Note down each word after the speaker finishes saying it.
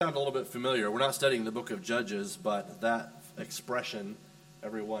Sound a little bit familiar. We're not studying the book of Judges, but that expression,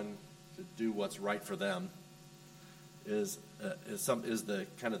 everyone should do what's right for them, is the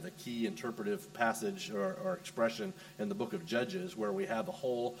kind of the key interpretive passage or expression in the book of Judges, where we have a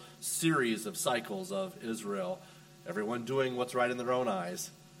whole series of cycles of Israel, everyone doing what's right in their own eyes.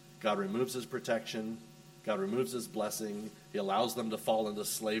 God removes his protection. God removes his blessing. He allows them to fall into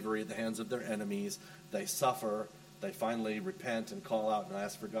slavery at the hands of their enemies. They suffer. They finally repent and call out and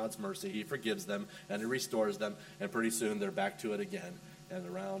ask for God's mercy. He forgives them and he restores them. And pretty soon they're back to it again. And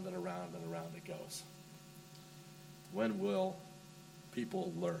around and around and around it goes. When will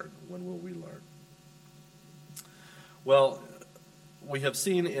people learn? When will we learn? Well, we have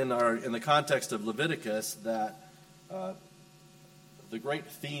seen in the context of Leviticus that the great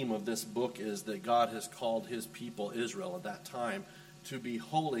theme of this book is that God has called his people, Israel, at that time, to be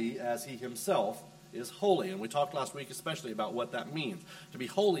holy as he himself is holy. And we talked last week especially about what that means. To be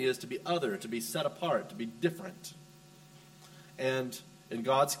holy is to be other, to be set apart, to be different. And in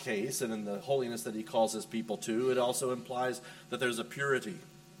God's case, and in the holiness that he calls his people to, it also implies that there's a purity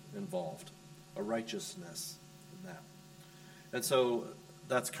involved, a righteousness in that. And so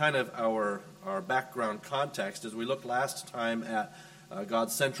that's kind of our background context. As we looked last time at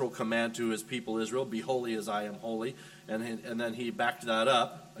God's central command to his people Israel, be holy as I am holy. And then he backed that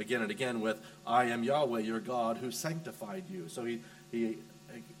up again and again with, I am Yahweh, your God, who sanctified you. So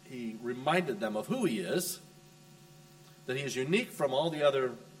he reminded them of who he is, that he is unique from all the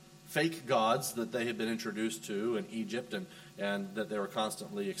other fake gods that they had been introduced to in Egypt and that they were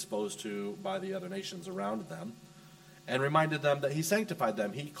constantly exposed to by the other nations around them, and reminded them that he sanctified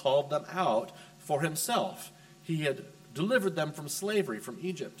them. He called them out for himself. He had delivered them from slavery, from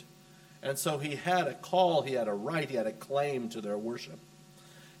Egypt. And so he had a call, he had a right, he had a claim to their worship.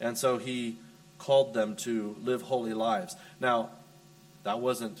 And so he called them to live holy lives. Now, that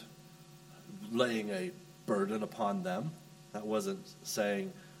wasn't laying a burden upon them. That wasn't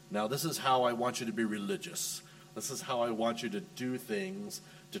saying, now this is how I want you to be religious. This is how I want you to do things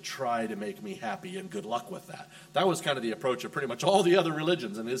to try to make me happy, and good luck with that. That was kind of the approach of pretty much all the other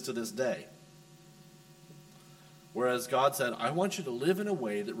religions, and is to this day. Whereas God said, I want you to live in a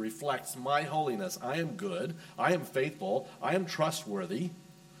way that reflects my holiness. I am good. I am faithful. I am trustworthy.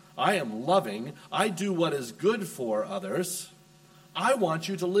 I am loving. I do what is good for others. I want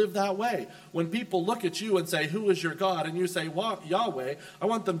you to live that way. When people look at you and say, who is your God? And you say, well, Yahweh, I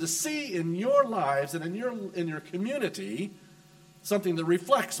want them to see in your lives and in your community something that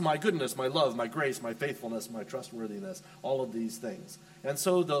reflects my goodness, my love, my grace, my faithfulness, my trustworthiness, all of these things. And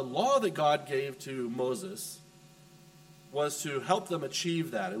so the law that God gave to Moses was to help them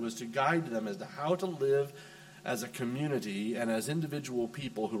achieve that. It was to guide them as to how to live as a community and as individual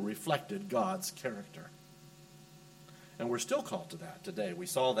people who reflected God's character. And we're still called to that today. We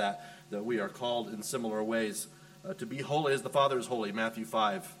saw that we are called in similar ways to be holy as the Father is holy, Matthew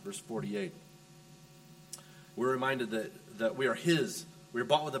 5, verse 48. We're reminded that we are his. We are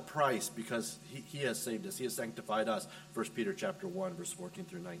bought with a price because he has saved us. He has sanctified us, 1 Peter chapter 1, verse 14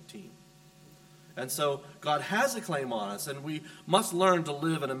 through 19. And so God has a claim on us, and we must learn to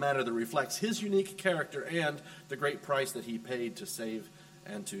live in a manner that reflects his unique character and the great price that he paid to save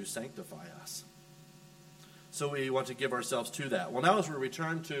and to sanctify us. So we want to give ourselves to that. Well, now as we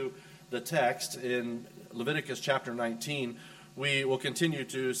return to the text in Leviticus chapter 19, we will continue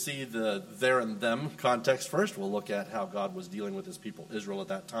to see the there and them context first. We'll look at how God was dealing with his people Israel at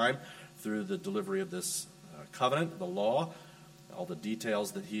that time through the delivery of this covenant, the law, all the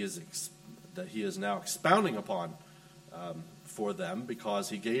details that he is now expounding upon for them, because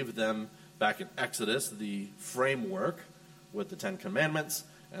he gave them back in Exodus the framework with the Ten Commandments,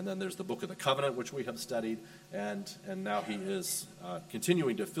 and then there's the Book of the Covenant, which we have studied, and now he is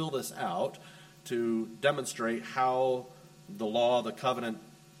continuing to fill this out to demonstrate how the law, the covenant,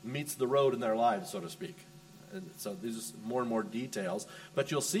 meets the road in their lives, so to speak. And so these are more and more details,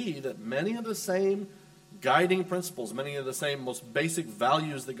 but you'll see that many of the same guiding principles, many of the same most basic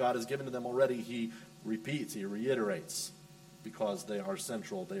values that God has given to them already, he repeats, he reiterates, because they are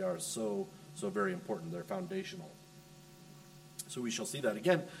central, they are so very important, they're foundational. So we shall see that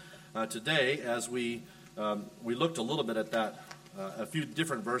again today as we looked a little bit at that, a few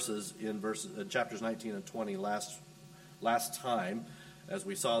different verses in chapters 19 and 20 last time, as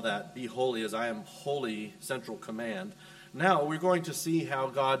we saw that be holy as I am holy central command. Now we're going to see how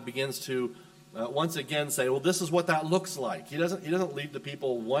God begins to once again say, well, this is what that looks like. He doesn't leave the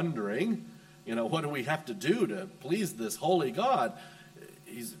people wondering, what do we have to do to please this holy God?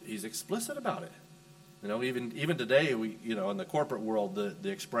 He's explicit about it. Even today, in the corporate world, the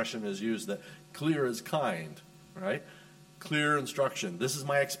expression is used that clear as kind, right? clear instruction. This is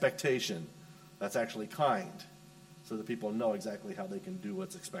my expectation. That's actually kind, so that people know exactly how they can do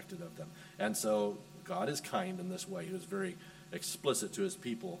what's expected of them. And so God is kind in this way. He was very explicit to his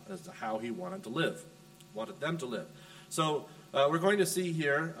people as to how he wanted them to live. So we're going to see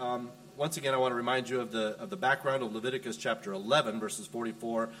here, once again, I want to remind you of the background of Leviticus chapter 11, verses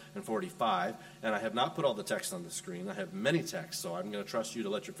 44 and 45. And I have not put all the text on the screen. I have many texts, so I'm going to trust you to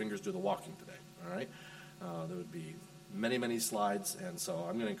let your fingers do the walking today. All right? There would be many, many slides, and so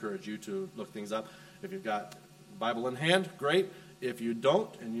I'm going to encourage you to look things up. If you've got Bible in hand, great. If you don't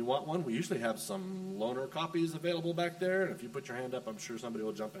and you want one, we usually have some loaner copies available back there. And if you put your hand up, I'm sure somebody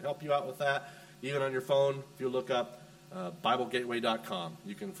will jump and help you out with that. Even on your phone, if you look up BibleGateway.com,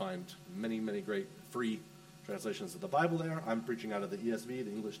 you can find many, many great free translations of the Bible there. I'm preaching out of the ESV,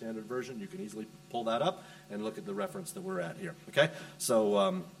 the English Standard Version. You can easily pull that up and look at the reference that we're at here. Okay?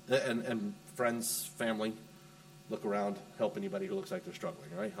 So, and friends, family, look around, help anybody who looks like they're struggling,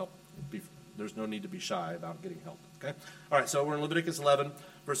 all right? There's no need to be shy about getting help, okay? All right, so we're in Leviticus 11,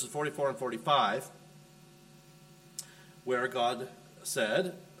 verses 44 and 45, where God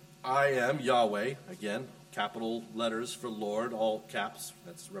said, I am Yahweh, again, capital letters for Lord, all caps,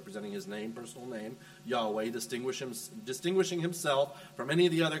 that's representing his name, personal name, Yahweh, distinguishing himself from any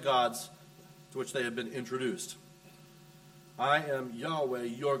of the other gods to which they have been introduced. I am Yahweh,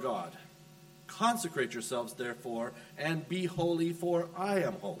 your God. Consecrate yourselves, therefore, and be holy, for I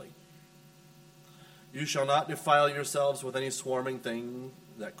am holy. You shall not defile yourselves with any swarming thing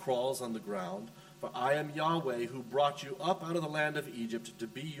that crawls on the ground, for I am Yahweh, who brought you up out of the land of Egypt to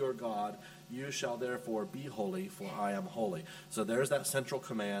be your God. You shall therefore be holy, for I am holy. So there's that central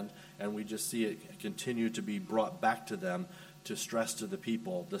command, and we just see it continue to be brought back to them to stress to the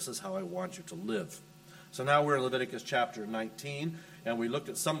people, this is how I want you to live. So now we're in Leviticus chapter 19, and we looked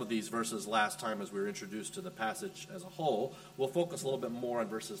at some of these verses last time as we were introduced to the passage as a whole. We'll focus a little bit more on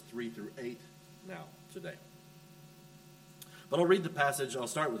verses 3 through 8 now, today. But I'll read the passage. I'll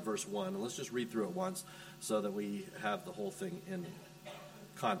start with verse 1, and let's just read through it once so that we have the whole thing in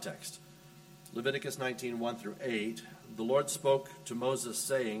context. Leviticus 19, 1 through 8. The Lord spoke to Moses,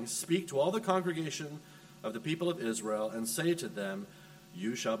 saying, Speak to all the congregation of the people of Israel, and say to them,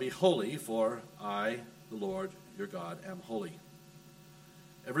 You shall be holy, for I, the Lord your God, am holy.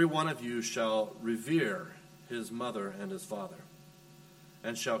 Every one of you shall revere his mother and his father,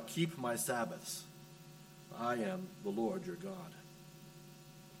 and shall keep my Sabbaths. I am the Lord your God.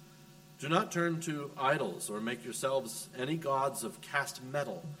 Do not turn to idols or make yourselves any gods of cast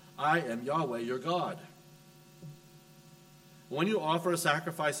metal. I am Yahweh your God. When you offer a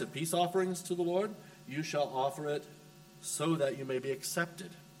sacrifice of peace offerings to the Lord, you shall offer it so that you may be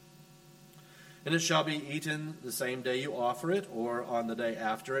accepted. And it shall be eaten the same day you offer it, or on the day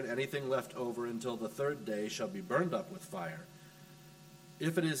after, and anything left over until the third day shall be burned up with fire.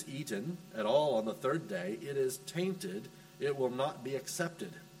 If it is eaten at all on the third day, it is tainted, it will not be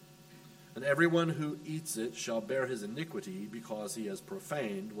accepted. And everyone who eats it shall bear his iniquity, because he has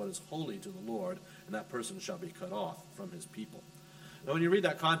profaned what is holy to the Lord, and that person shall be cut off from his people. Now when you read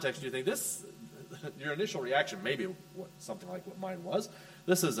that context, you think your initial reaction may be something like what mine was.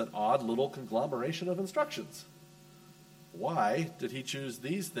 This is an odd little conglomeration of instructions. Why did he choose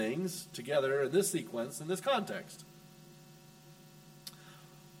these things together in this sequence, in this context?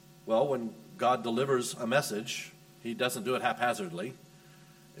 Well, when God delivers a message, he doesn't do it haphazardly.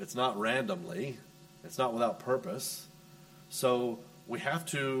 It's not randomly. It's not without purpose. So we have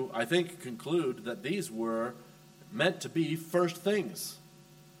to, I think, conclude that these were meant to be first things.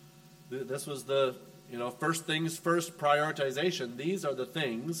 This was the, first things first prioritization. These are the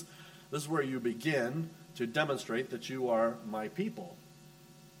things. This is where you begin to demonstrate that you are my people.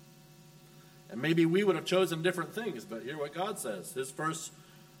 And maybe we would have chosen different things, but hear what God says. His first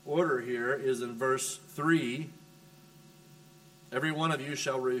order here is in verse 3. Every one of you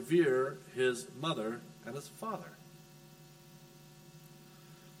shall revere his mother and his father.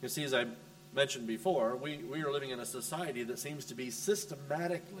 You see, as I mentioned before, we are living in a society that seems to be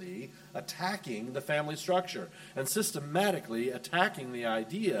systematically attacking the family structure and systematically attacking the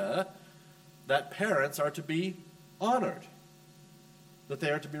idea that parents are to be honored, that they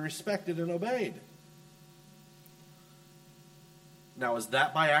are to be respected and obeyed. Now, is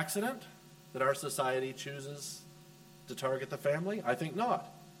that by accident that our society chooses to target the family? I think not.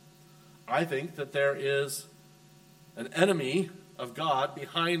 I think that there is an enemy of God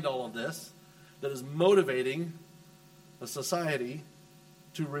behind all of this that is motivating a society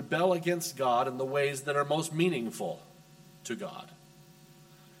to rebel against God in the ways that are most meaningful to God.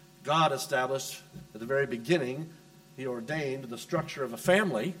 God established at the very beginning, he ordained the structure of a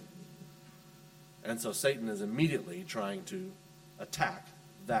family And so Satan is immediately trying to attack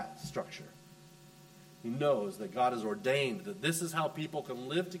that structure. He knows that God has ordained that this is how people can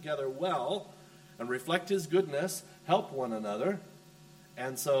live together well and reflect his goodness, help one another.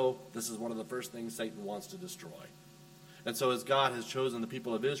 And so this is one of the first things Satan wants to destroy. And so as God has chosen the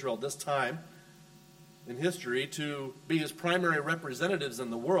people of Israel this time in history to be his primary representatives in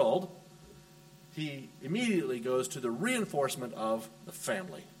the world, he immediately goes to the reinforcement of the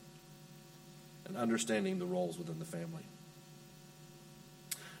family and understanding the roles within the family.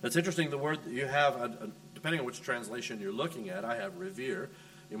 It's interesting, the word that you have, depending on which translation you're looking at, I have revere,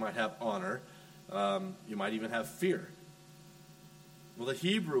 you might have honor, you might even have fear. Well, the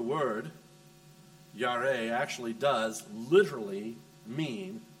Hebrew word, yareh, actually does literally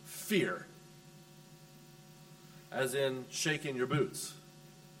mean fear, as in shake in your boots.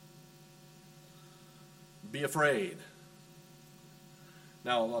 Be afraid.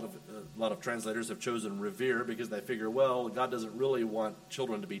 Now, a lot of translators have chosen revere because they figure, well, God doesn't really want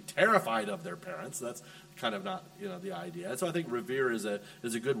children to be terrified of their parents. That's kind of not, the idea. And so I think revere is a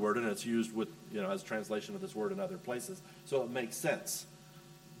good word, and it's used with, as a translation of this word in other places. So it makes sense.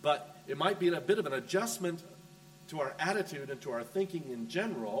 But it might be a bit of an adjustment to our attitude and to our thinking in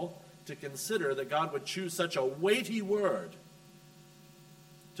general to consider that God would choose such a weighty word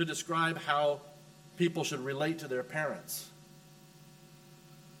to describe how people should relate to their parents.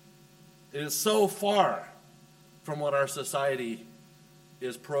 It is so far from what our society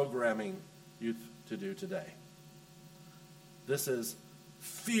is programming youth to do today. This is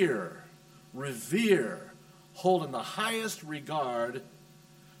fear, revere, hold in the highest regard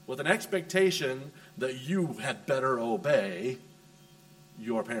with an expectation that you had better obey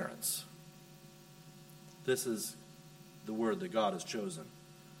your parents. This is the word that God has chosen.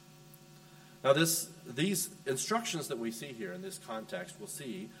 Now these instructions that we see here in this context, we'll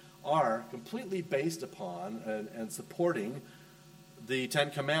see, are completely based upon and supporting the Ten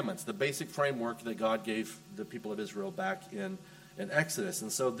Commandments, the basic framework that God gave the people of Israel back in Exodus.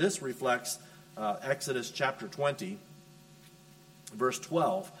 And so this reflects Exodus chapter 20, verse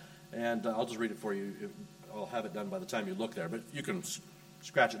 12. And I'll just read it for you. I'll have it done by the time you look there. But you can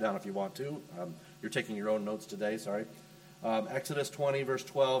scratch it down if you want to. You're taking your own notes today, sorry. Exodus 20, verse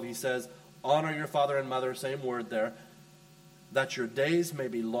 12, he says, honor your father and mother, same word there, that your days may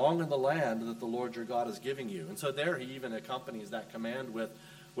be long in the land that the Lord your God is giving you. And so there he even accompanies that command with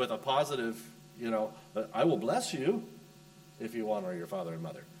a positive, I will bless you if you honor your father and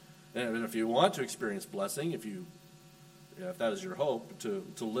mother. And if you want to experience blessing, if that is your hope,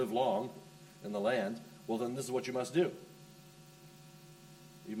 to live long in the land, well then this is what you must do.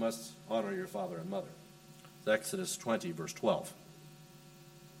 You must honor your father and mother. It's Exodus 20, verse 12.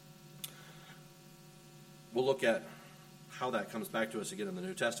 We'll look at how that comes back to us again in the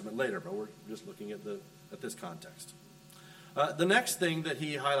New Testament later, but we're just looking at this context. The next thing that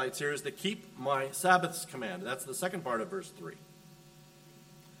he highlights here is the keep my Sabbaths command. That's the second part of verse 3.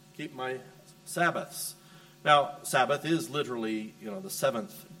 Keep my Sabbaths. Now, Sabbath is literally, the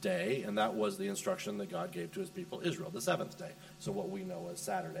seventh day, and that was the instruction that God gave to his people Israel, the seventh day. So what we know as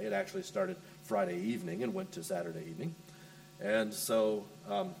Saturday, it actually started Friday evening and went to Saturday evening. And so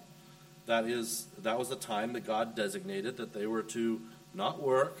that was the time that God designated that they were to not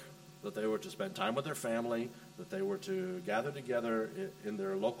work, that they were to spend time with their family, that they were to gather together in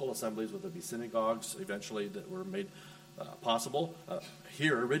their local assemblies, whether it be synagogues eventually that were made possible.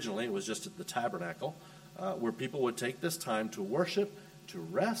 Here originally it was just at the tabernacle, where people would take this time to worship, to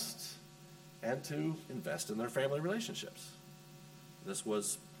rest, and to invest in their family relationships. This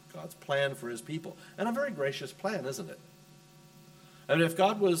was God's plan for his people. And a very gracious plan, isn't it? I mean, if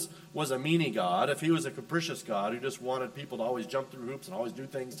God was a meanie God, if he was a capricious God who just wanted people to always jump through hoops and always do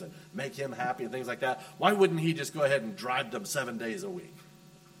things to make him happy and things like that, why wouldn't he just go ahead and drive them 7 days a week?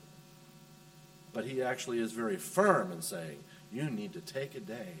 But he actually is very firm in saying, you need to take a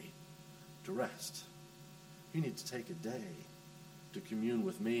day to rest. You need to take a day to commune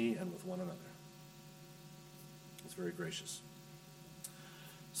with me and with one another. It's very gracious.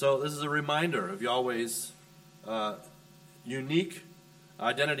 So this is a reminder of Yahweh's unique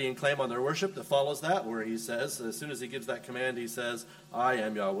identity and claim on their worship that follows that, where he says, as soon as he gives that command, he says, I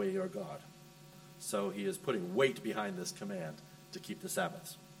am Yahweh your God. So he is putting weight behind this command to keep the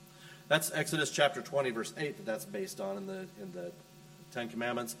Sabbaths. That's Exodus chapter 20, verse 8, that's based on in the Ten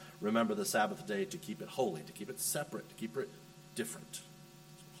Commandments. Remember the Sabbath day to keep it holy, to keep it separate, to keep it different.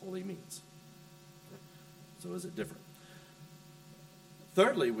 That's what holy means. So is it different?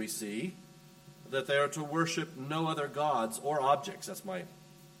 Thirdly, we see that they are to worship no other gods or objects. That's my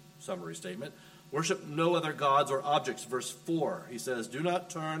summary statement. Worship no other gods or objects. Verse 4, he says, do not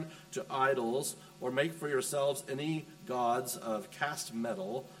turn to idols or make for yourselves any gods of cast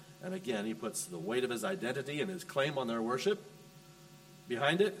metal. And again, he puts the weight of his identity and his claim on their worship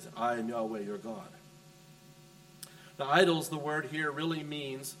behind it. I am Yahweh your God. Now, idols, the word here really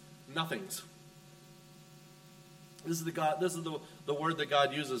means nothings. This is the word that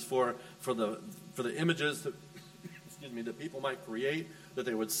God uses for the images that, that people might create, that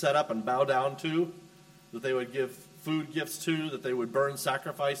they would set up and bow down to, that they would give food gifts to, that they would burn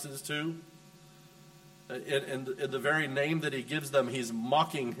sacrifices to. In the very name that he gives them, he's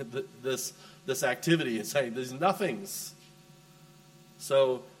mocking this activity and saying these nothings.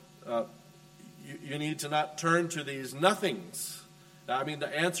 So you need to not turn to these nothings. I mean,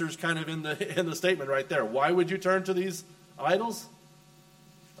 the answer is kind of in the statement right there. Why would you turn to these idols?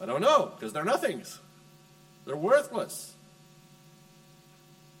 I don't know, because they're nothings. They're worthless.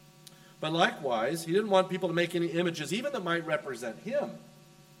 But likewise, he didn't want people to make any images, even that might represent him.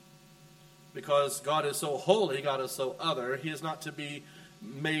 Because God is so holy, God is so other, he is not to be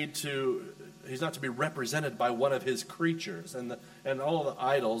he's not to be represented by one of his creatures. And all the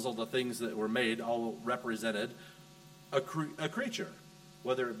idols, all the things that were made, all represented a creature.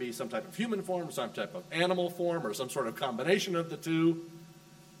 Whether it be some type of human form, some type of animal form, or some sort of combination of the two.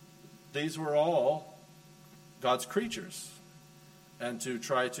 These were all God's creatures. And to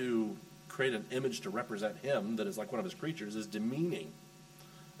try to create an image to represent him that is like one of his creatures is demeaning.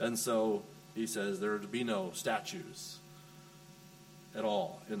 And so he says there are to be no statues at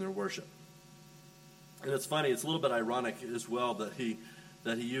all in their worship. And it's funny, it's a little bit ironic as well that he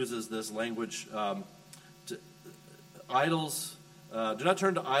uses this language. Idols, do not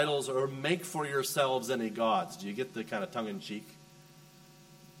turn to idols or make for yourselves any gods. Do you get the kind of tongue-in-cheek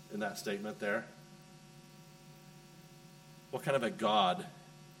in that statement there? What kind of a god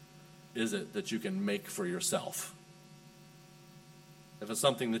is it that you can make for yourself? If it's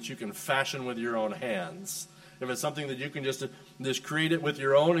something that you can fashion with your own hands, if it's something that you can just create it with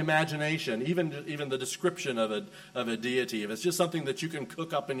your own imagination, even the description of a deity, if it's just something that you can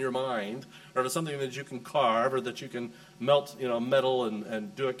cook up in your mind, or if it's something that you can carve, or that you can melt, metal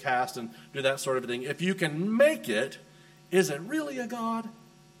and do a cast and do that sort of thing, if you can make it, is it really a god?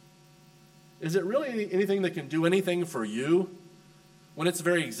 Is it really anything that can do anything for you when its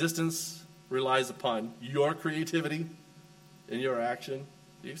very existence relies upon your creativity and your action?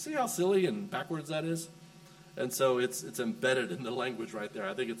 Do you see how silly and backwards that is? And so it's embedded in the language right there.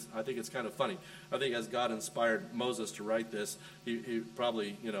 I think it's kind of funny. I think as God inspired Moses to write this, he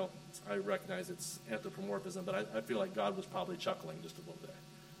probably, I recognize it's anthropomorphism, but I feel like God was probably chuckling just a little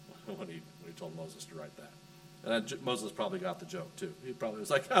bit when he told Moses to write that. And Moses probably got the joke too. He probably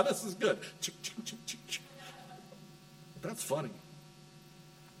was like, "Oh, this is good. That's funny."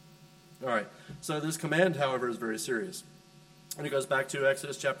 All right. So this command, however, is very serious. And it goes back to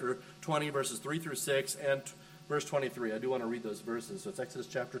Exodus chapter 20, verses 3 through 6, and verse 23. I do want to read those verses. So it's Exodus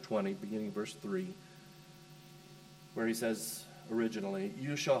chapter 20, beginning verse 3, where he says originally,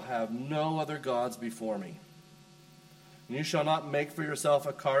 "You shall have no other gods before me. And you shall not make for yourself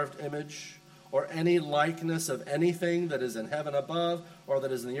a carved image, or any likeness of anything that is in heaven above, or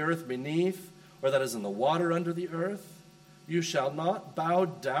that is in the earth beneath, or that is in the water under the earth. You shall not bow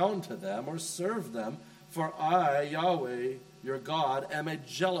down to them or serve them, for I, Yahweh, your God, am a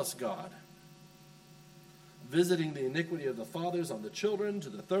jealous God, visiting the iniquity of the fathers on the children to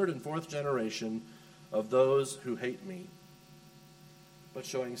the third and fourth generation of those who hate me, but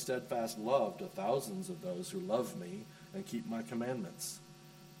showing steadfast love to thousands of those who love me and keep my commandments."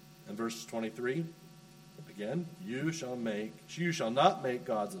 And verse 23, again, you shall not make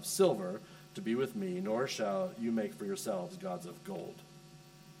gods of silver to be with me, nor shall you make for yourselves gods of gold.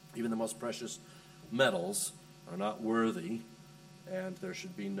 Even the most precious metals are not worthy, and there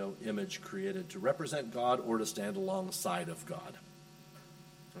should be no image created to represent God or to stand alongside of God.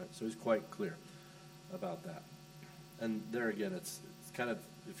 All right, so he's quite clear about that. And there again, it's kind of,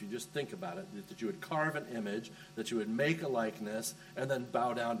 if you just think about it, that you would carve an image, that you would make a likeness, and then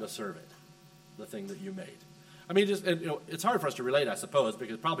bow down to serve it, the thing that you made. I mean, it's hard for us to relate, I suppose,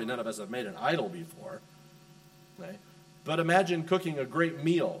 because probably none of us have made an idol before. Okay? But imagine cooking a great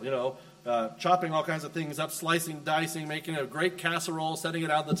meal, chopping all kinds of things up, slicing, dicing, making a great casserole, setting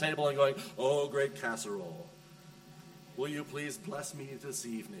it out on the table and going, "Oh, great casserole. Will you please bless me this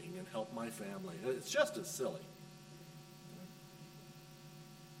evening and help my family?" It's just as silly.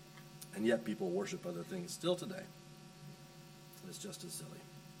 And yet people worship other things still today. It's just as silly.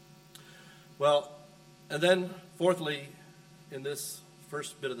 Well, and then fourthly, in this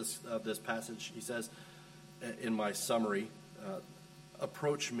first bit of this passage, he says, in my summary,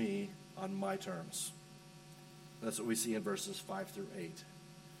 approach me on my terms. That's what we see in verses 5 through 8.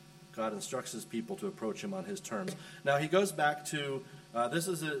 God instructs his people to approach him on his terms. Now he goes back to,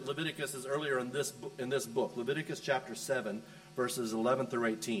 Leviticus is earlier in this book, Leviticus chapter 7, verses 11 through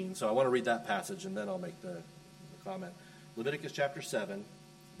 18. So I want to read that passage, and then I'll make the comment. Leviticus chapter 7,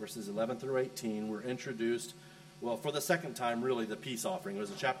 verses 11 through 18, we're introduced, well, for the second time, really, the peace offering. It was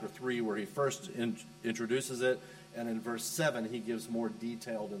in chapter 3 where he first introduces it, and in verse 7 he gives more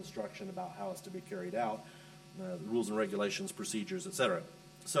detailed instruction about how it's to be carried out, the rules and regulations, procedures, etc.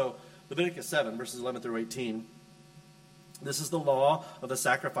 So Leviticus 7, verses 11 through 18, this is the law of the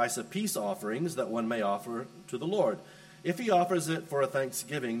sacrifice of peace offerings that one may offer to the Lord. If he offers it for a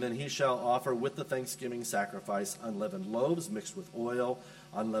thanksgiving, then he shall offer with the thanksgiving sacrifice unleavened loaves mixed with oil,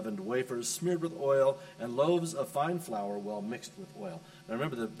 unleavened wafers smeared with oil, and loaves of fine flour well mixed with oil. Now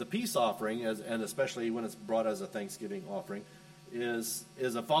remember, the peace offering, and especially when it's brought as a thanksgiving offering, is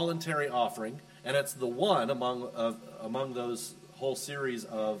a voluntary offering, and it's the one among those whole series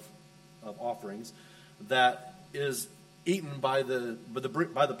of offerings that is eaten by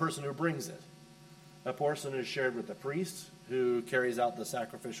the person who brings it. A portion is shared with the priest who carries out the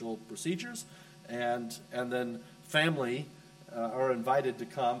sacrificial procedures, and then family are invited to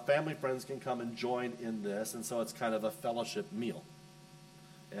come. Family friends can come and join in this, and so it's kind of a fellowship meal.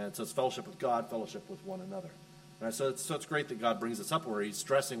 And so it's fellowship with God, fellowship with one another. All right, so it's great that God brings this up where he's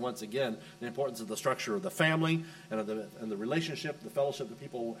stressing once again the importance of the structure of the family and of the relationship, the fellowship that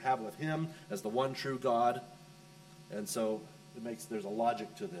people have with him as the one true God. And so there's a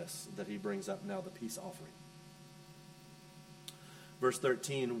logic to this that he brings up now, the peace offering. Verse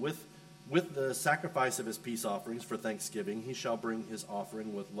 13, with the sacrifice of his peace offerings for thanksgiving, he shall bring his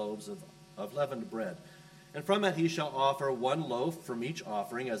offering with loaves of leavened bread. And from it he shall offer one loaf from each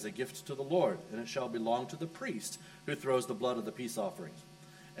offering as a gift to the Lord, and it shall belong to the priest who throws the blood of the peace offerings.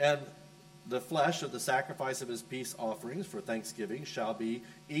 And the flesh of the sacrifice of his peace offerings for thanksgiving shall be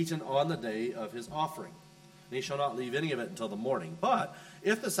eaten on the day of his offering. And he shall not leave any of it until the morning. But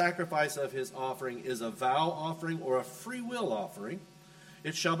if the sacrifice of his offering is a vow offering or a free will offering,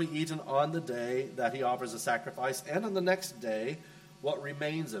 it shall be eaten on the day that he offers a sacrifice, and on the next day what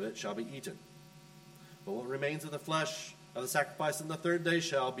remains of it shall be eaten. But what remains of the flesh of the sacrifice on the third day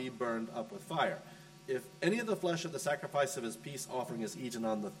shall be burned up with fire. If any of the flesh of the sacrifice of his peace offering is eaten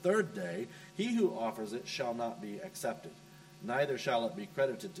on the third day, he who offers it shall not be accepted. Neither shall it be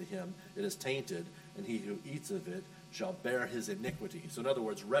credited to him. It is tainted, and he who eats of it shall bear his iniquity. So in other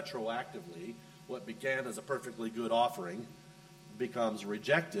words, retroactively, what began as a perfectly good offering becomes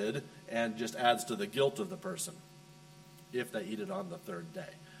rejected and just adds to the guilt of the person if they eat it on the third day.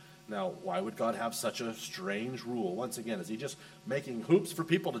 Now, why would God have such a strange rule? Once again, is he just making hoops for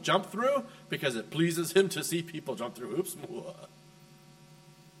people to jump through because it pleases him to see people jump through hoops?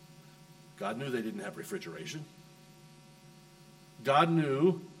 God knew they didn't have refrigeration. God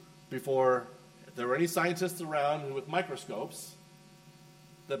knew before there were any scientists around with microscopes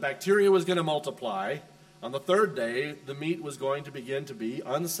that bacteria was going to multiply. On the third day, the meat was going to begin to be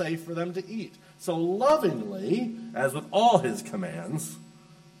unsafe for them to eat. So lovingly, as with all his commands,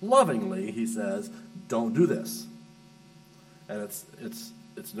 lovingly, he says, don't do this. And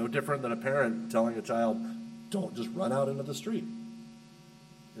it's no different than a parent telling a child, don't just run out into the street.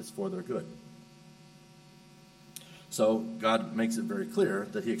 It's for their good. So God makes it very clear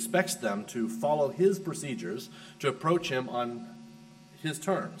that he expects them to follow his procedures, to approach him on his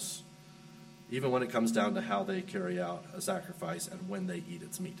terms, even when it comes down to how they carry out a sacrifice and when they eat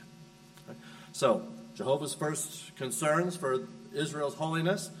its meat. Okay? So Jehovah's first concerns for Israel's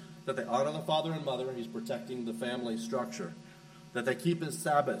holiness, that they honor the father and mother. He's protecting the family structure. That they keep his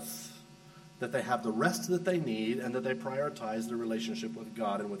Sabbaths. That they have the rest that they need, and that they prioritize their relationship with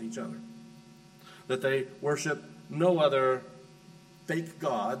God and with each other. That they worship no other fake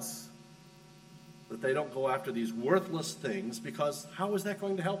gods. That they don't go after these worthless things, because how is that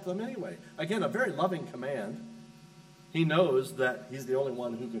going to help them anyway? Again, a very loving command. He knows that he's the only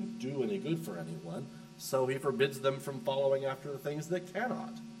one who can do any good for anyone, so he forbids them from following after the things that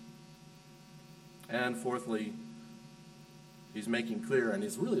cannot. And fourthly, he's making clear, and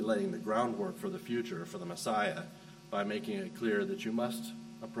he's really laying the groundwork for the future, for the Messiah, by making it clear that you must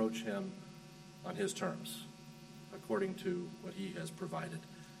approach him on his terms, according to what he has provided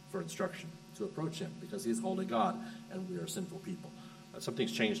for instruction to approach him, because he's holy God and we are sinful people.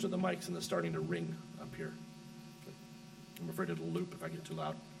 Something's changed to the mics and it's starting to ring up here. I'm afraid it'll loop if I get too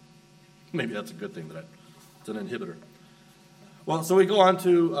loud. Maybe that's a good thing that it's an inhibitor. Well, so we go on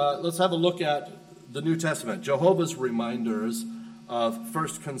to, let's have a look at the New Testament, Jehovah's reminders of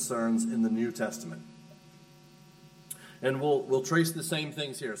first concerns in the New Testament. And we'll trace the same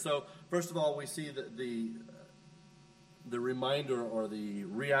things here. So, first of all, we see that the reminder or the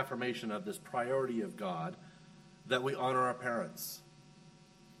reaffirmation of this priority of God that we honor our parents.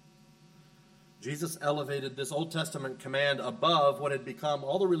 Jesus elevated this Old Testament command above what had become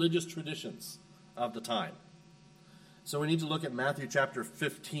all the religious traditions of the time. So we need to look at Matthew chapter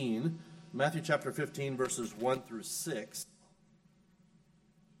 15. Matthew chapter 15, verses 1 through 6.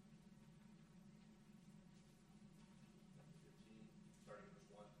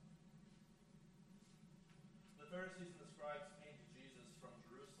 The Pharisees and the scribes came to Jesus from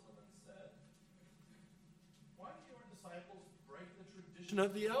Jerusalem and said, "Why do your disciples break the tradition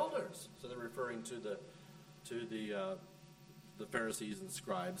of the elders?" So they're referring to the Pharisees and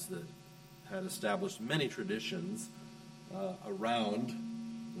scribes that had established many traditions around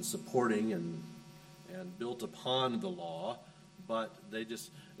and supporting and built upon the law, but they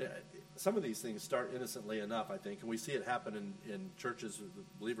just, some of these things start innocently enough, I think, and we see it happen in churches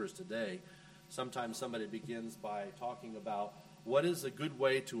with believers today. Sometimes somebody begins by talking about what is a good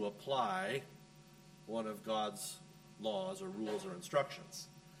way to apply one of God's laws or rules or instructions.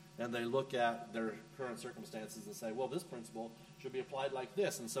 And they look at their current circumstances and say, well, this principle should be applied like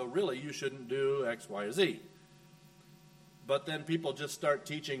this, and so really you shouldn't do X, Y, or Z. But then people just start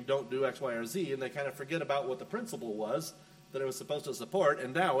teaching don't do X, Y, or Z, and they kind of forget about what the principle was that it was supposed to support,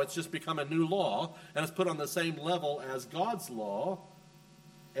 and now it's just become a new law, and it's put on the same level as God's law,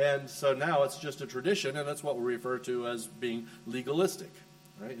 and so now it's just a tradition, and that's what we refer to as being legalistic,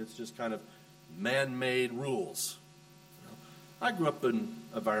 right? It's just kind of man-made rules. I grew up in an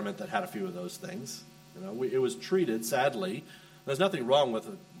environment that had a few of those things. It was treated, sadly. There's nothing wrong with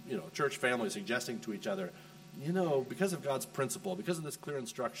church families suggesting to each other, because of God's principle, because of this clear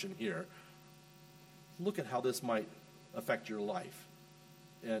instruction here, look at how this might affect your life,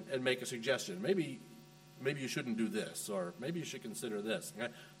 and make a suggestion. Maybe you shouldn't do this, or maybe you should consider this.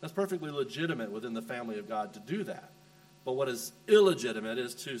 Okay? That's perfectly legitimate within the family of God to do that. But what is illegitimate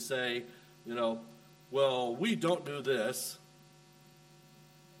is to say, well, we don't do this,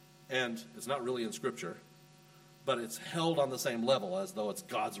 and it's not really in Scripture, but it's held on the same level as though it's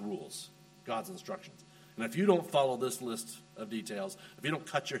God's rules, God's instructions. And if you don't follow this list of details, if you don't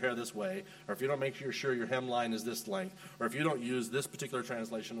cut your hair this way, or if you don't make sure your hemline is this length, or if you don't use this particular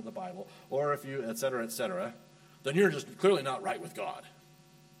translation of the Bible, or if you, et cetera, then you're just clearly not right with God.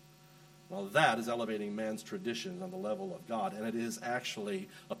 Well, that is elevating man's traditions on the level of God, and it is actually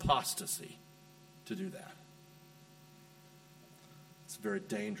apostasy to do that. It's very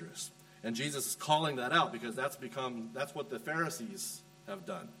dangerous. And Jesus is calling that out because that's what the Pharisees have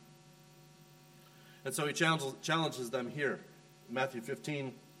done. And so he challenges them here. Matthew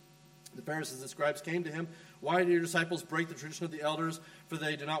 15, the Pharisees and scribes came to him. "Why do your disciples break the tradition of the elders? For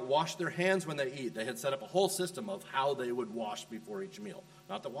they do not wash their hands when they eat." They had set up a whole system of how they would wash before each meal.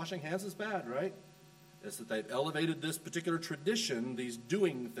 Not that washing hands is bad, right? It's that they've elevated this particular tradition, these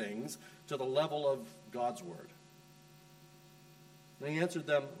doing things, to the level of God's word. And he answered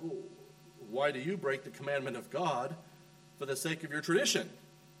them, "Why do you break the commandment of God for the sake of your tradition?"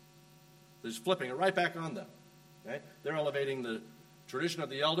 They're just flipping it right back on them. Okay? They're elevating the tradition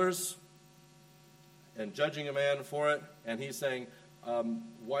of the elders and judging a man for it. And he's saying,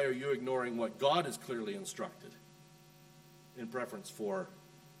 why are you ignoring what God has clearly instructed in preference for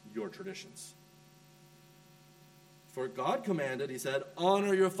your traditions? For God commanded, he said,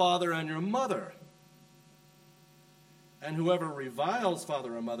 "Honor your father and your mother. And whoever reviles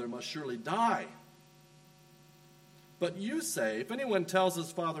father or mother must surely die. But you say, if anyone tells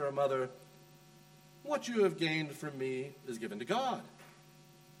his father or mother, 'What you have gained from me is given to God,'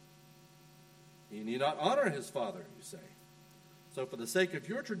 he need not honor his father," you say. "So for the sake of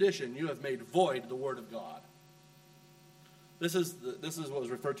your tradition, you have made void the word of God." This is what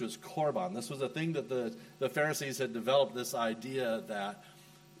was referred to as korban. This was a thing that the Pharisees had developed, this idea that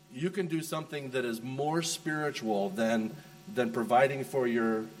you can do something that is more spiritual than providing for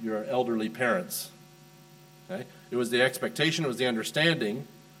your elderly parents. Okay? It was the expectation, it was the understanding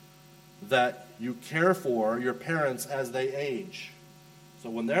that you care for your parents as they age.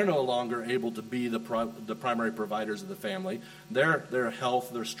 So when they're no longer able to be the primary providers of the family, their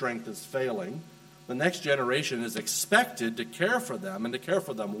health, their strength is failing, the next generation is expected to care for them and to care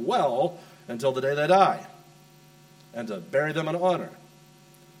for them well until the day they die, and to bury them in honor.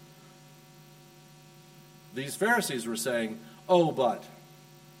 These Pharisees were saying, "Oh, but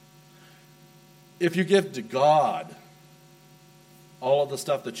if you give to God all of the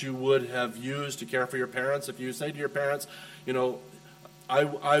stuff that you would have used to care for your parents, if you say to your parents,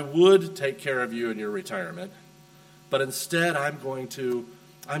 I would take care of you in your retirement, but instead I'm going to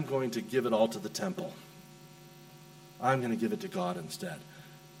give it all to the temple. I'm going to give it to God instead."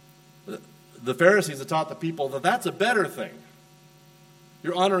 the Pharisees had taught the people that that's a better thing.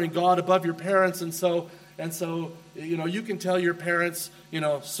 You're honoring God above your parents, and so you can tell your parents,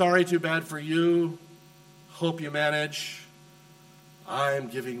 sorry, too bad for you, hope you manage. I'm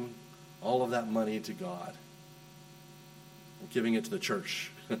giving all of that money to God. I'm giving it to the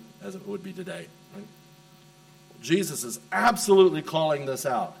church, as it would be today. Right? Jesus is absolutely calling this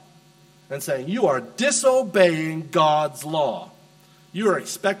out and saying, you are disobeying God's law. You are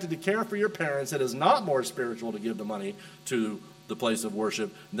expected to care for your parents. It is not more spiritual to give the money to the place of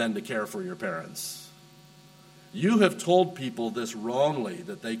worship than to care for your parents. You have told people this wrongly,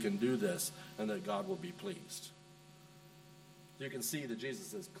 that they can do this and that God will be pleased. You can see that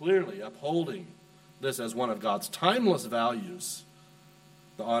Jesus is clearly upholding this as one of God's timeless values,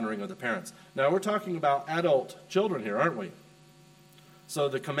 the honoring of the parents. Now, we're talking about adult children here, aren't we? So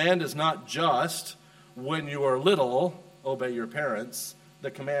the command is not just, when you are little, obey your parents.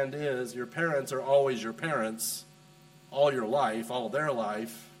 The command is, your parents are always your parents, all your life, all their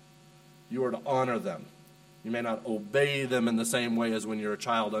life. You are to honor them. You may not obey them in the same way as when you're a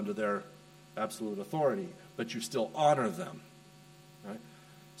child under their absolute authority, but you still honor them. Right?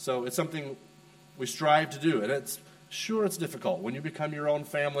 So it's something we strive to do, and it's difficult. When you become your own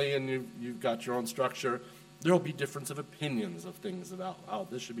family and you've got your own structure, there will be difference of opinions of things about how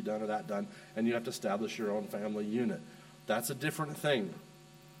this should be done or that done, and you have to establish your own family unit. That's a different thing.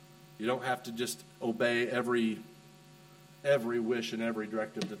 You don't have to just obey every wish and every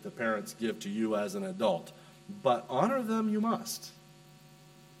directive that the parents give to you as an adult. But honor them you must.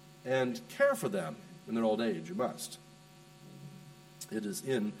 And care for them in their old age you must. It is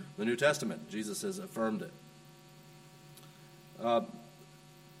in the New Testament. Jesus has affirmed it.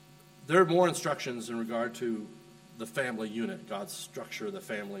 There are more instructions in regard to the family unit, God's structure of the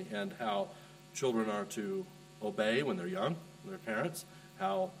family, and how children are to obey when they're young, their parents,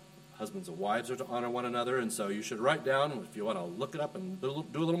 how husbands and wives are to honor one another. And so you should write down, if you want to look it up and do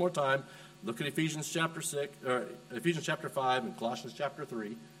a little more time, look at Ephesians chapter 5 and Colossians chapter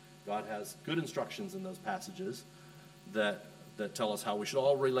 3. God has good instructions in those passages that tell us how we should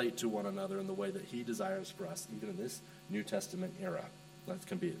all relate to one another in the way that he desires for us, even in this New Testament era. That's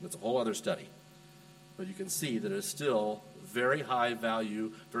a whole other study. But you can see that it is still very high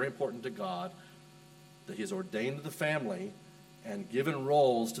value, very important to God, that he has ordained the family and given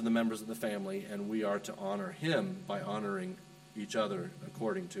roles to the members of the family, and we are to honor him by honoring each other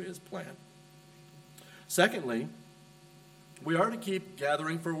according to his plan. Secondly, we are to keep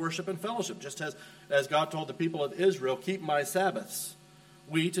gathering for worship and fellowship, just as God told the people of Israel, keep my Sabbaths.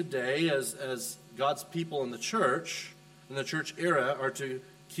 We today, as God's people in the church era, are to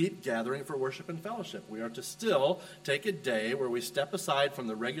keep gathering for worship and fellowship. We are to still take a day where we step aside from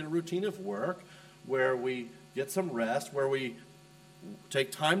the regular routine of work, where we get some rest, where we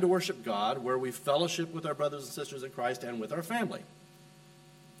take time to worship God, where we fellowship with our brothers and sisters in Christ and with our family.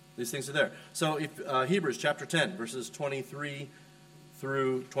 These things are there. So Hebrews chapter 10, verses 23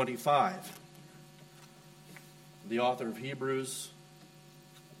 through 25. The author of Hebrews,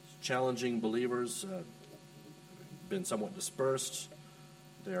 challenging believers, been somewhat dispersed.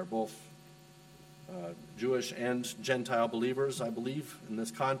 They are both Jewish and Gentile believers, I believe, in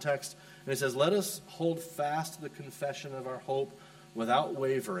this context. And he says, let us hold fast to the confession of our hope without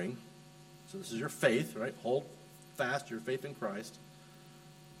wavering. So this is your faith, right? Hold fast your faith in Christ.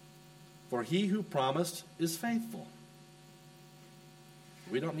 For he who promised is faithful.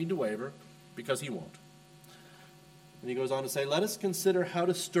 We don't need to waver because he won't. And he goes on to say, let us consider how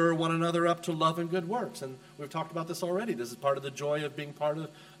to stir one another up to love and good works. And we've talked about this already. This is part of the joy of being part of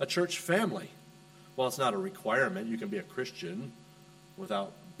a church family. Well, it's not a requirement. You can be a Christian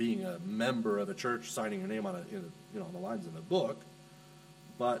without being a member of a church, signing your name on on the lines in the book.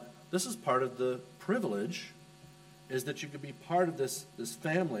 But this is part of the privilege, is that you can be part of this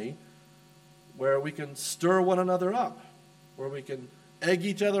family where we can stir one another up, where we can egg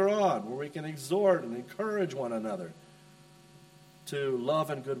each other on, where we can exhort and encourage one another to love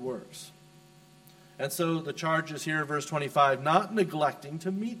and good works. And so the charge is here, verse 25, not neglecting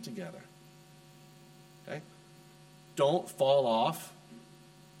to meet together. Okay? Don't fall off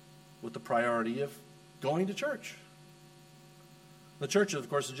with the priority of going to church. The church, of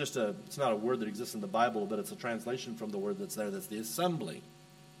course, is it's not a word that exists in the Bible, but it's a translation from the word that's there, that's the assembly.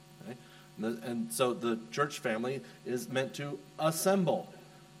 Okay? And so the church family is meant to assemble.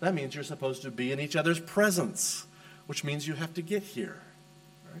 That means you're supposed to be in each other's presence, which means you have to get here.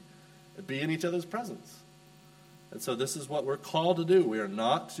 Right? Be in each other's presence. And so this is what we're called to do. We are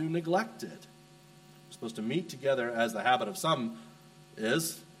not to neglect it. We're supposed to meet together as the habit of some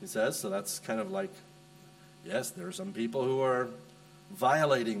is, he says. So that's kind of like, yes, there are some people who are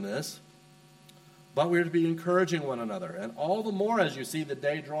violating this. But we're to be encouraging one another, and all the more as you see the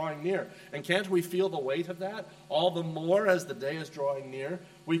day drawing near. And can't we feel the weight of that? All the more as the day is drawing near,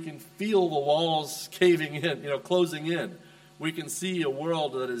 we can feel the walls caving in, closing in. We can see a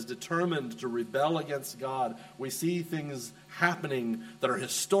world that is determined to rebel against God. We see things happening that are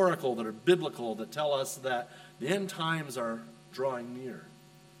historical, that are biblical, that tell us that the end times are drawing near.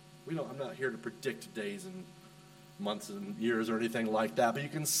 I'm not here to predict days and months and years or anything like that, but you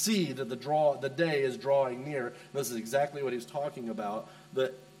can see that the day is drawing near. This is exactly what he's talking about,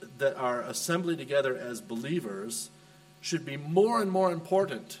 that our assembly together as believers should be more and more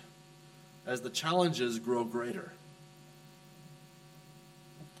important as the challenges grow greater.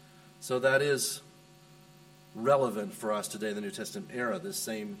 So that is relevant for us today in the New Testament era, this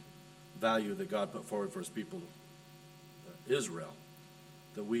same value that God put forward for his people, Israel,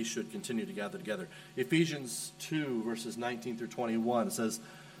 that we should continue to gather together. Ephesians 2, verses 19 through 21 says,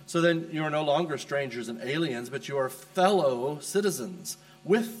 "So then you are no longer strangers and aliens, but you are fellow citizens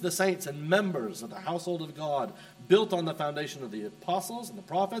with the saints and members of the household of God, built on the foundation of the apostles and the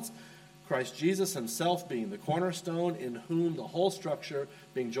prophets, Christ Jesus himself being the cornerstone, in whom the whole structure,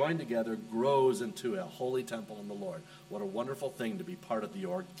 being joined together, grows into a holy temple in the Lord." What a wonderful thing to be part of the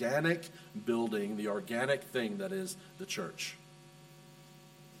organic building, the organic thing that is the church.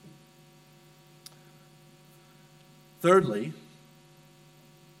 Thirdly,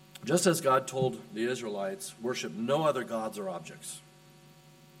 just as God told the Israelites, worship no other gods or objects.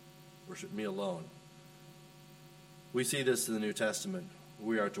 Worship me alone. We see this in the New Testament.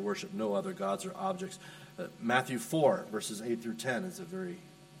 We are to worship no other gods or objects. Matthew 4, verses 8 through 10 is a very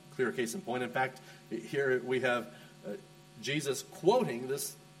clear case in point. In fact, here we have Jesus quoting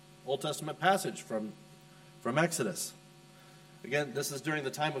this Old Testament passage from Exodus. Again, this is during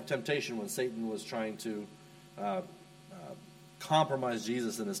the time of temptation when Satan was trying to compromise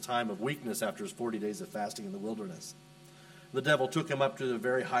Jesus in his time of weakness after his 40 days of fasting in the wilderness. The devil took him up to a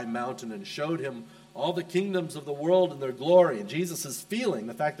very high mountain and showed him all the kingdoms of the world and their glory. And Jesus is feeling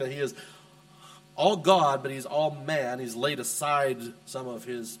the fact that he is all God, but he's all man. He's laid aside some of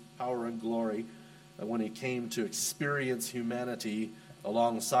his power and glory when he came to experience humanity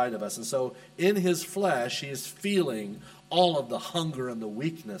alongside of us. And so in his flesh, he is feeling all of the hunger and the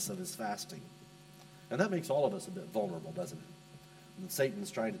weakness of his fasting. And that makes all of us a bit vulnerable, doesn't it? And Satan's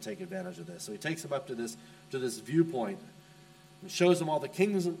trying to take advantage of this. So he takes him up to this viewpoint and shows him all the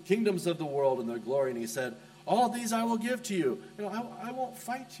kingdoms of the world and their glory. And he said, "All of these I will give to you. I won't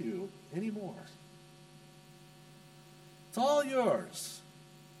fight you anymore. It's all yours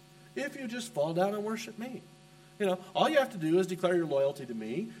if you just fall down and worship me. All you have to do is declare your loyalty to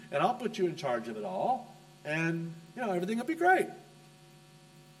me, and I'll put you in charge of it all, and everything will be great.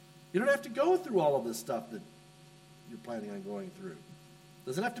 You don't have to go through all of this stuff that you're planning on going through.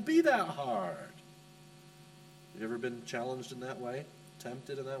 Doesn't have to be that hard." Have you ever been challenged in that way?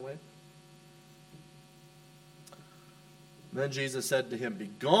 Tempted in that way? And then Jesus said to him,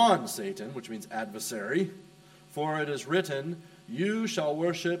 "Begone, Satan," which means adversary, "for it is written, you shall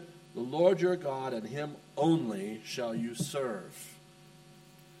worship the Lord your God, and him only shall you serve."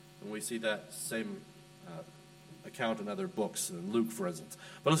 And we see that same account in other books, in Luke, for instance.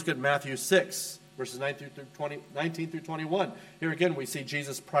 But let's look at Matthew 6, verses 19 through 21. Here again, we see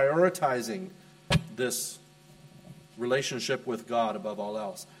Jesus prioritizing this relationship with God above all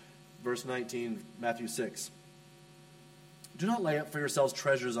else. Verse 19, Matthew 6. "Do not lay up for yourselves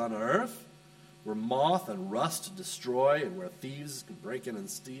treasures on earth, where moth and rust destroy, and where thieves can break in and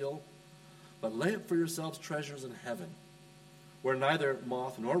steal. But lay up for yourselves treasures in heaven, where neither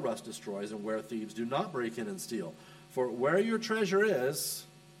moth nor rust destroys, and where thieves do not break in and steal. For where your treasure is,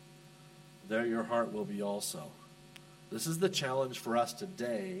 there your heart will be also." This is the challenge for us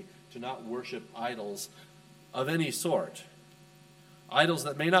today, to not worship idols of any sort. Idols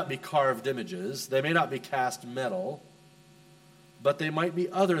that may not be carved images, they may not be cast metal, but they might be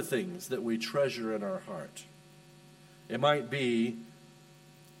other things that we treasure in our heart. It might be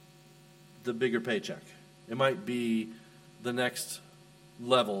the bigger paycheck. It might be the next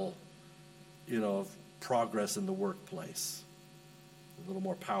level, of progress in the workplace. A little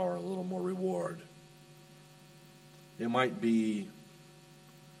more power, a little more reward. It might be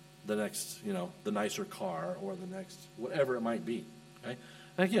the next, the nicer car, or the next, whatever it might be. Okay?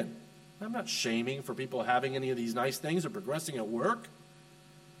 And again, I'm not shaming for people having any of these nice things or progressing at work.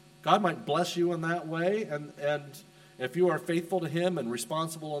 God might bless you in that way, and if you are faithful to him and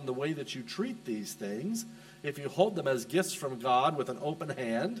responsible in the way that you treat these things, if you hold them as gifts from God with an open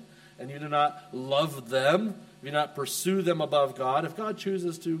hand, and you do not love them, if you do not pursue them above God, if God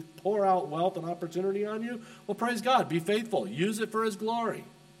chooses to pour out wealth and opportunity on you, well, praise God, be faithful, use it for his glory.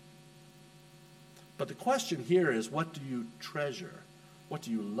 But the question here is, what do you treasure? What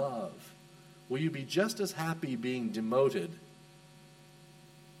do you love? Will you be just as happy being demoted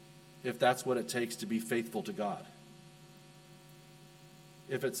if that's what it takes to be faithful to God?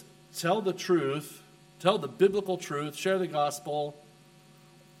 If it's tell the truth, tell the biblical truth, share the gospel,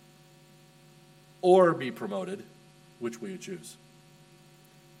 or be promoted, which will you choose?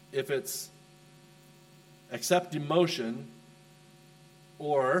 If it's accept demotion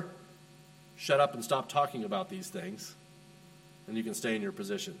or shut up and stop talking about these things, then you can stay in your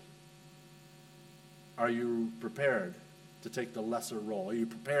position. Are you prepared to take the lesser role? Are you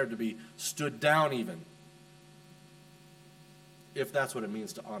prepared to be stood down even? If that's what it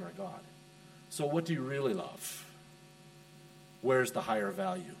means to honor God. So what do you really love? Where's the higher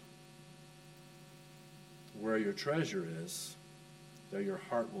value? Where your treasure is, there your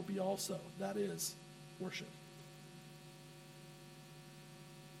heart will be also. That is worship.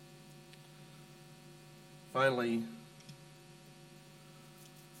 Finally,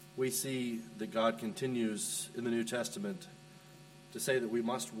 we see that God continues in the New Testament to say that we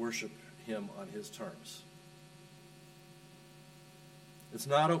must worship him on his terms. It's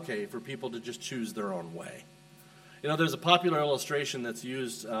not okay for people to just choose their own way. You know, there's a popular illustration that's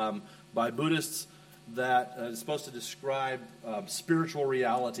used by Buddhists that is supposed to describe spiritual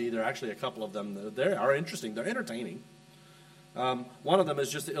reality. There are actually a couple of them. They are interesting. They're entertaining. One of them is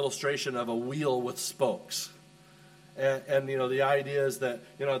just the illustration of a wheel with spokes. And you know, the idea is that,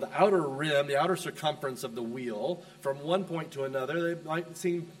 you know, the outer rim, the outer circumference of the wheel, from one point to another, they might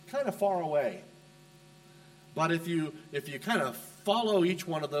seem kind of far away. But if you kind of follow each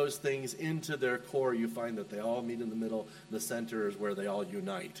one of those things into their core, you find that they all meet in the middle. The center is where they all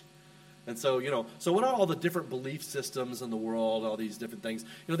unite. And so, you know, so what are all the different belief systems in the world, all these different things?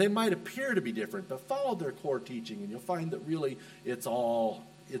 You know, they might appear to be different, but follow their core teaching, and you'll find that really it's all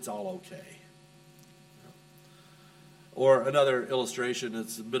okay. Or another illustration,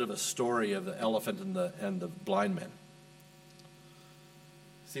 it's a bit of a story of the elephant and the blind man.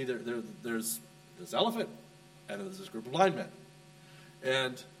 See, there's this elephant, and there's this group of blind men.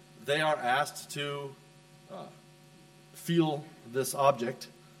 And they are asked to feel this object.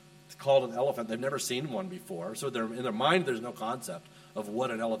 It's called an elephant. They've never seen one before. So in their mind, there's no concept of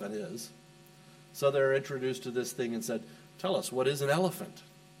what an elephant is. So they're introduced to this thing and said, tell us, what is an elephant?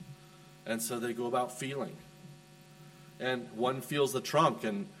 And so they go about feeling. And one feels the trunk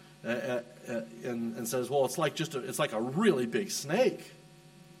and says, well, it's like a really big snake.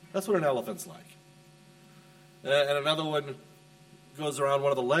 That's what an elephant's like. And another one goes around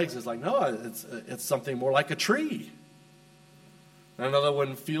one of the legs and is like, no, it's something more like a tree. And another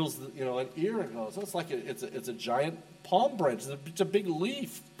one feels, an ear and goes, it's like it's a giant palm branch. It's a big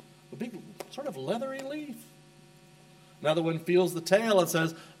leaf, a big sort of leathery leaf. Another one feels the tail and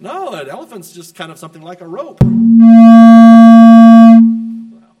says, no, an elephant's just kind of something like a rope.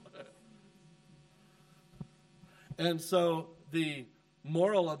 And so the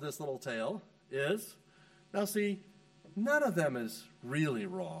moral of this little tale is, now see, none of them is really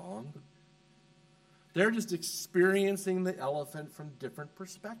wrong. They're just experiencing the elephant from different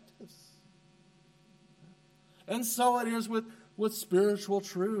perspectives. And so it is with spiritual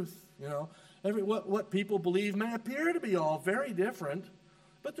truth. What people believe may appear to be all very different,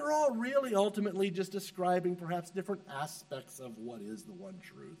 but they're all really ultimately just describing perhaps different aspects of what is the one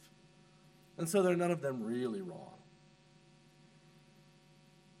truth. And so they're none of them really wrong.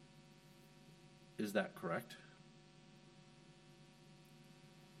 Is that correct?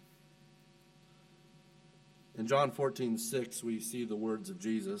 In John 14:6, we see the words of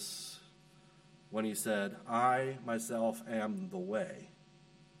Jesus when he said, I myself am the way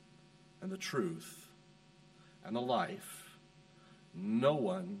and the truth and the life. No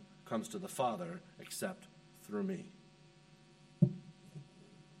one comes to the Father except through me.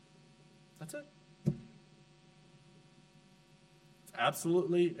 That's it. It's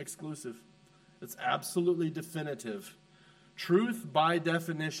absolutely exclusive. It's absolutely definitive. Truth, by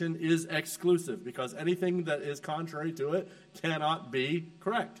definition, is exclusive because anything that is contrary to it cannot be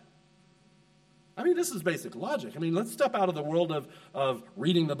correct. I mean, this is basic logic. I mean, let's step out of the world of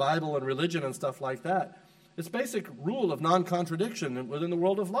reading the Bible and religion and stuff like that. It's basic rule of non-contradiction within the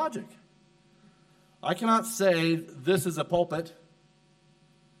world of logic. I cannot say this is a pulpit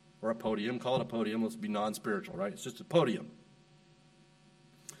or a podium. Call it a podium. Let's be non-spiritual, right? It's just a podium.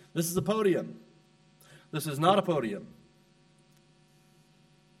 This is a podium. This is not a podium.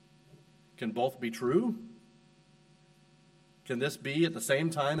 Can both be true? Can this be at the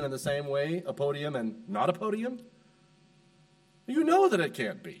same time and in the same way a podium and not a podium? You know that it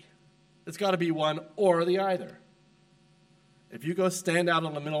can't be. It's got to be one or the other. If you go stand out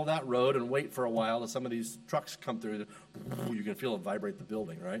in the middle of that road and wait for a while as some of these trucks come through, you can feel it vibrate the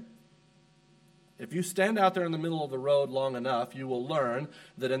building, right? If you stand out there in the middle of the road long enough, you will learn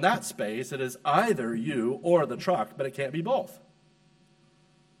that in that space it is either you or the truck, but it can't be both.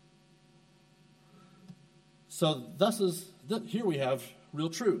 So here we have real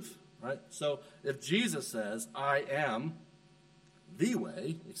truth, right? So if Jesus says, I am the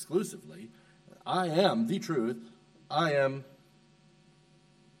way, exclusively, I am the truth, I am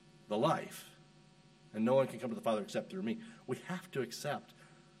the life, and no one can come to the Father except through me, we have to accept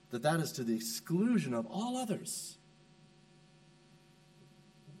that that is to the exclusion of all others.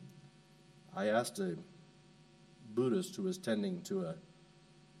 I asked a Buddhist who was tending to a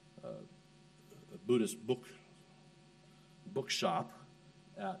Buddhist bookshop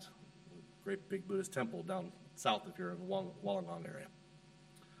at a great big Buddhist temple down south if you're in the Wollongong area.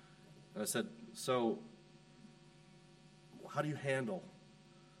 And I said, so how do you handle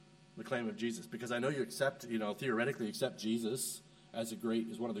the claim of Jesus? Because I know you theoretically accept Jesus as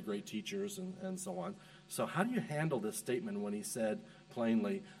one of the great teachers and so on. So how do you handle this statement when he said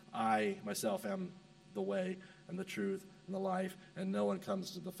plainly, I myself am the way and the truth and the life, and no one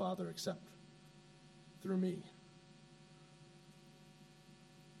comes to the Father except through me?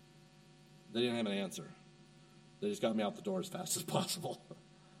 They didn't have an answer. They just got me out the door as fast as possible.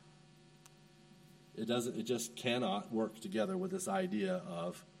 It just cannot work together with this idea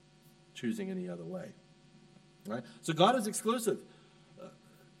of choosing any other way. Right? So God is exclusive.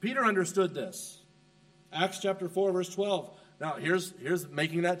 Peter understood this. Acts chapter 4, verse 12. Now, here's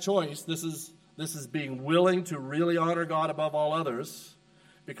making that choice. This is being willing to really honor God above all others,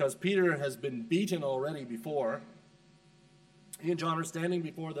 because Peter has been beaten already before. He and John are standing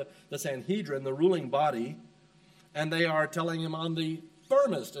before the Sanhedrin, the ruling body, and they are telling him on the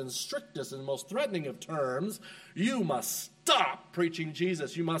firmest and strictest and most threatening of terms, you must stop preaching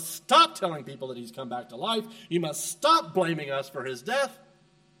Jesus. You must stop telling people that he's come back to life. You must stop blaming us for his death,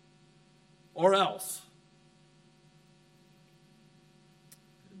 or else.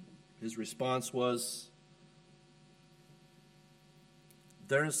 His response was,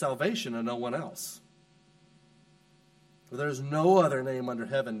 there is salvation in no one else. For there is no other name under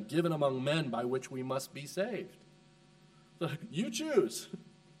heaven given among men by which we must be saved. So you choose.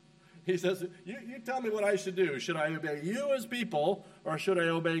 He says, you tell me what I should do. Should I obey you as people, or should I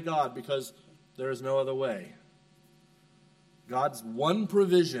obey God? Because there is no other way. God's one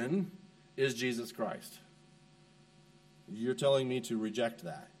provision is Jesus Christ. You're telling me to reject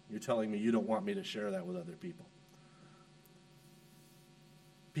that. You're telling me you don't want me to share that with other people.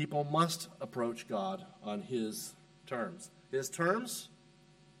 People must approach God on his terms. His terms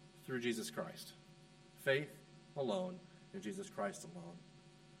through Jesus Christ. Faith alone in Jesus Christ alone.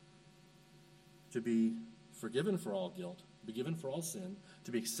 To be forgiven for all guilt, be given for all sin,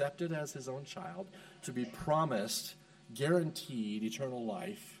 to be accepted as his own child, to be promised, guaranteed eternal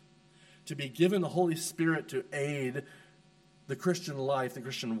life, to be given the Holy Spirit to aid the Christian life, the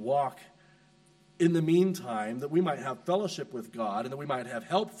Christian walk, in the meantime, that we might have fellowship with God and that we might have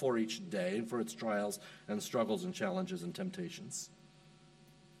help for each day and for its trials and struggles and challenges and temptations.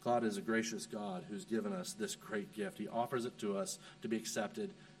 God is a gracious God who's given us this great gift. He offers it to us to be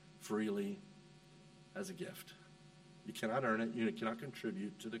accepted freely as a gift. You cannot earn it. You cannot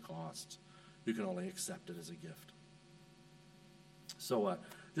contribute to the cost. You can only accept it as a gift. So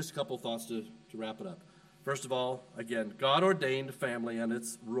just a couple thoughts to wrap it up. First of all, again, God ordained family and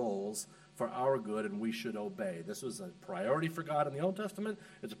its roles for our good, and we should obey. This was a priority for God in the Old Testament.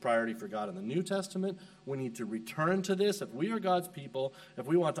 It's a priority for God in the New Testament. We need to return to this. If we are God's people, if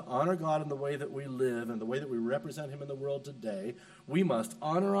we want to honor God in the way that we live and the way that we represent him in the world today, we must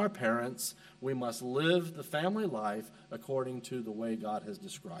honor our parents. We must live the family life according to the way God has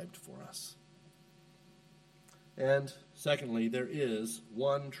described for us. And secondly, there is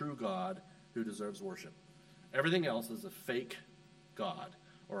one true God who deserves worship. Everything else is a fake God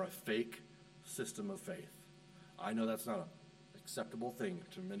or a fake system of faith. I know that's not an acceptable thing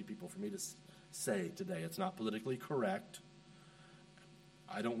to many people for me to say today. It's not politically correct.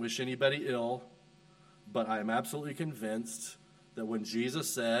 I don't wish anybody ill, but I am absolutely convinced that when Jesus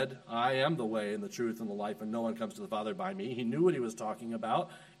said, I am the way and the truth and the life, and no one comes to the Father by me, he knew what he was talking about,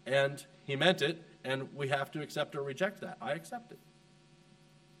 and he meant it, and we have to accept or reject that. I accept it.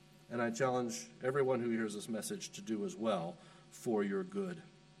 And I challenge everyone who hears this message to do as well for your good.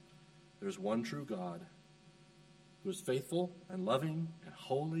 There's one true God who is faithful and loving and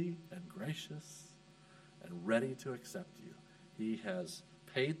holy and gracious and ready to accept you. He has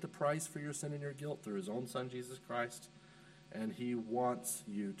paid the price for your sin and your guilt through his own Son, Jesus Christ, and he wants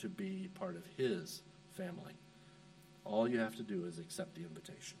you to be part of his family. All you have to do is accept the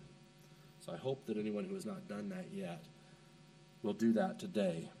invitation. So I hope that anyone who has not done that yet will do that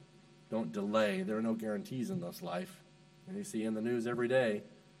today. Don't delay. There are no guarantees in this life. And you see in the news every day,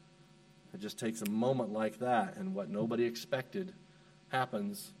 it just takes a moment like that, and what nobody expected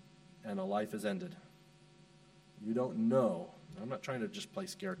happens, and a life is ended. You don't know. I'm not trying to just play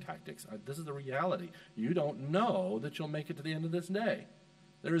scare tactics. This is the reality. You don't know that you'll make it to the end of this day.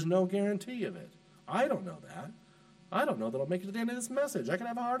 There is no guarantee of it. I don't know that. I don't know that I'll make it to the end of this message. I can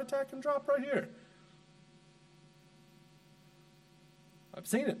have a heart attack and drop right here. I've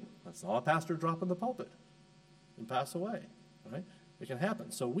seen it. I saw a pastor drop in the pulpit and pass away. Right? It can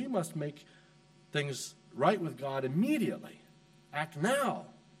happen. So we must make things right with God immediately. Act now.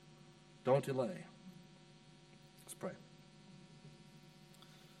 Don't delay. Let's pray.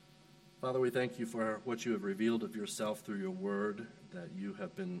 Father, we thank you for what you have revealed of yourself through your word, that you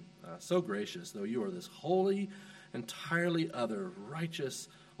have been so gracious, though you are this holy, entirely other, righteous,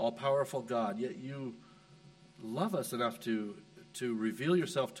 all-powerful God, yet you love us enough to reveal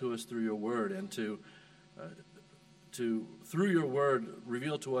yourself to us through your word, and to through your word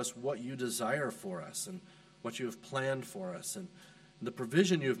reveal to us what you desire for us and what you have planned for us, and the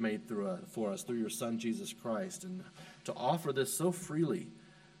provision you have made for us through your Son, Jesus Christ, and to offer this so freely,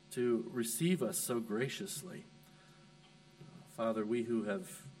 to receive us so graciously. Father, we who have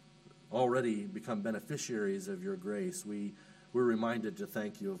already become beneficiaries of your grace, we're reminded to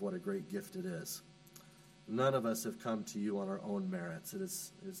thank you of what a great gift it is. None of us have come to you on our own merits. It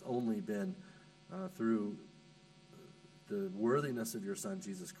has only been through the worthiness of your Son,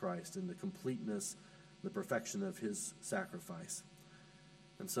 Jesus Christ, and the completeness, the perfection of his sacrifice.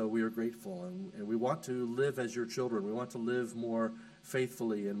 And so we are grateful, and we want to live as your children. We want to live more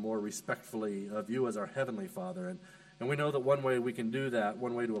faithfully and more respectfully of you as our Heavenly Father. And we know that one way we can do that,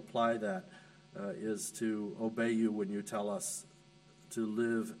 one way to apply that, is to obey you when you tell us to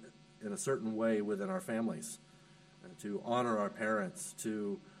live in a certain way within our families, to honor our parents,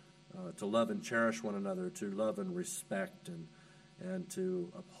 to love and cherish one another, to love and respect, and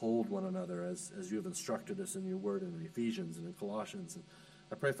to uphold one another as you have instructed us in your word in Ephesians and in Colossians. And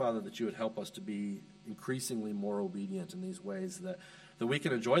I pray, Father, that you would help us to be increasingly more obedient in these ways, that we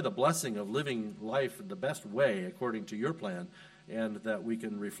can enjoy the blessing of living life the best way according to your plan, and that we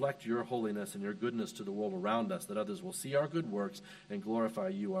can reflect your holiness and your goodness to the world around us, that others will see our good works and glorify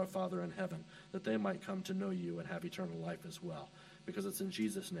you, our Father in heaven, that they might come to know you and have eternal life as well. Because it's in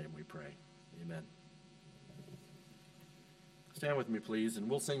Jesus' name we pray. Amen. Stand with me, please, and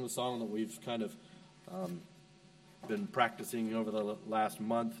we'll sing the song that we've kind of been practicing over the last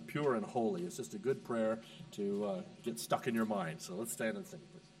month, Pure and Holy. It's just a good prayer to get stuck in your mind. So let's stand and sing.